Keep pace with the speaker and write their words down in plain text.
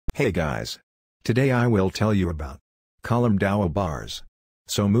Hey guys! Today I will tell you about column dowel bars.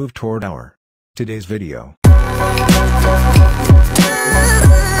 So move toward our today's video.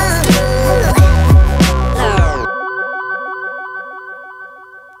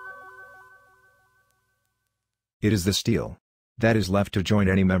 It is the steel that is left to join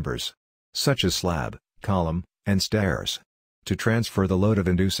any members, such as slab, column, and stairs, to transfer the load of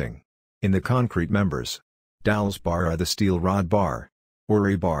inducing. In the concrete members, dowels bar are the steel rod bar, or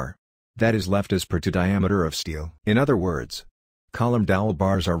rebar, that is left as per to diameter of steel. In other words, column dowel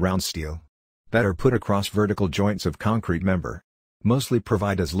bars are round steel that are put across vertical joints of concrete member, mostly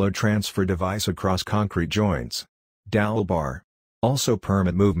provide as load transfer device across concrete joints. Dowel bar also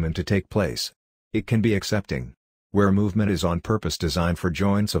permit movement to take place. It can be accepting where movement is on purpose designed for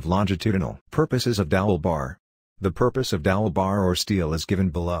joints of longitudinal. Purposes of dowel bar. The purpose of dowel bar or steel is given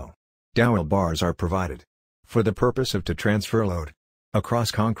below. Dowel bars are provided for the purpose of to transfer load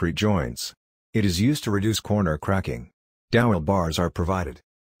across concrete joints. It is used to reduce corner cracking. Dowel bars are provided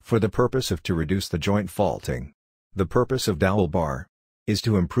for the purpose of to reduce the joint faulting. The purpose of dowel bar is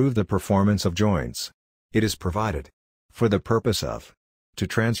to improve the performance of joints. It is provided for the purpose of to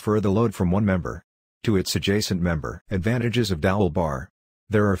transfer the load from one member to its adjacent member. Advantages of dowel bar.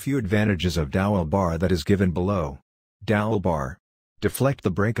 There are few advantages of dowel bar that is given below. Dowel bar deflect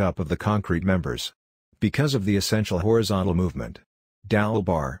the breakup of the concrete members because of the essential horizontal movement. Dowel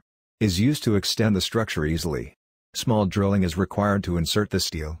bar is used to extend the structure easily. Small drilling is required to insert the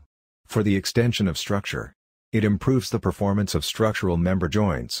steel for the extension of structure. It improves the performance of structural member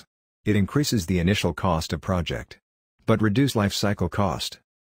joints. It increases the initial cost of project, but reduce life cycle cost.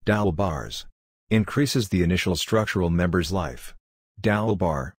 Dowel bars increases the initial structural member's life. Dowel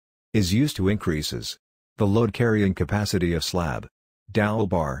bar is used to increases the load carrying capacity of slab. Dowel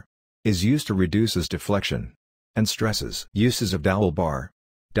bar is used to reduces deflection and stresses. Uses of dowel bar.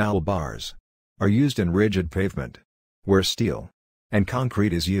 Dowel bars are used in rigid pavement, where steel and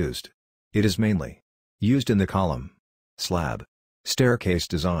concrete is used. It is mainly used in the column, slab, staircase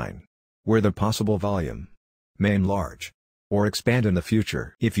design, where the possible volume may enlarge or expand in the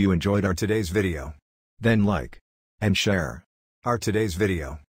future. If you enjoyed our today's video, then like and share our today's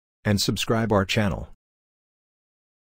video and subscribe our channel.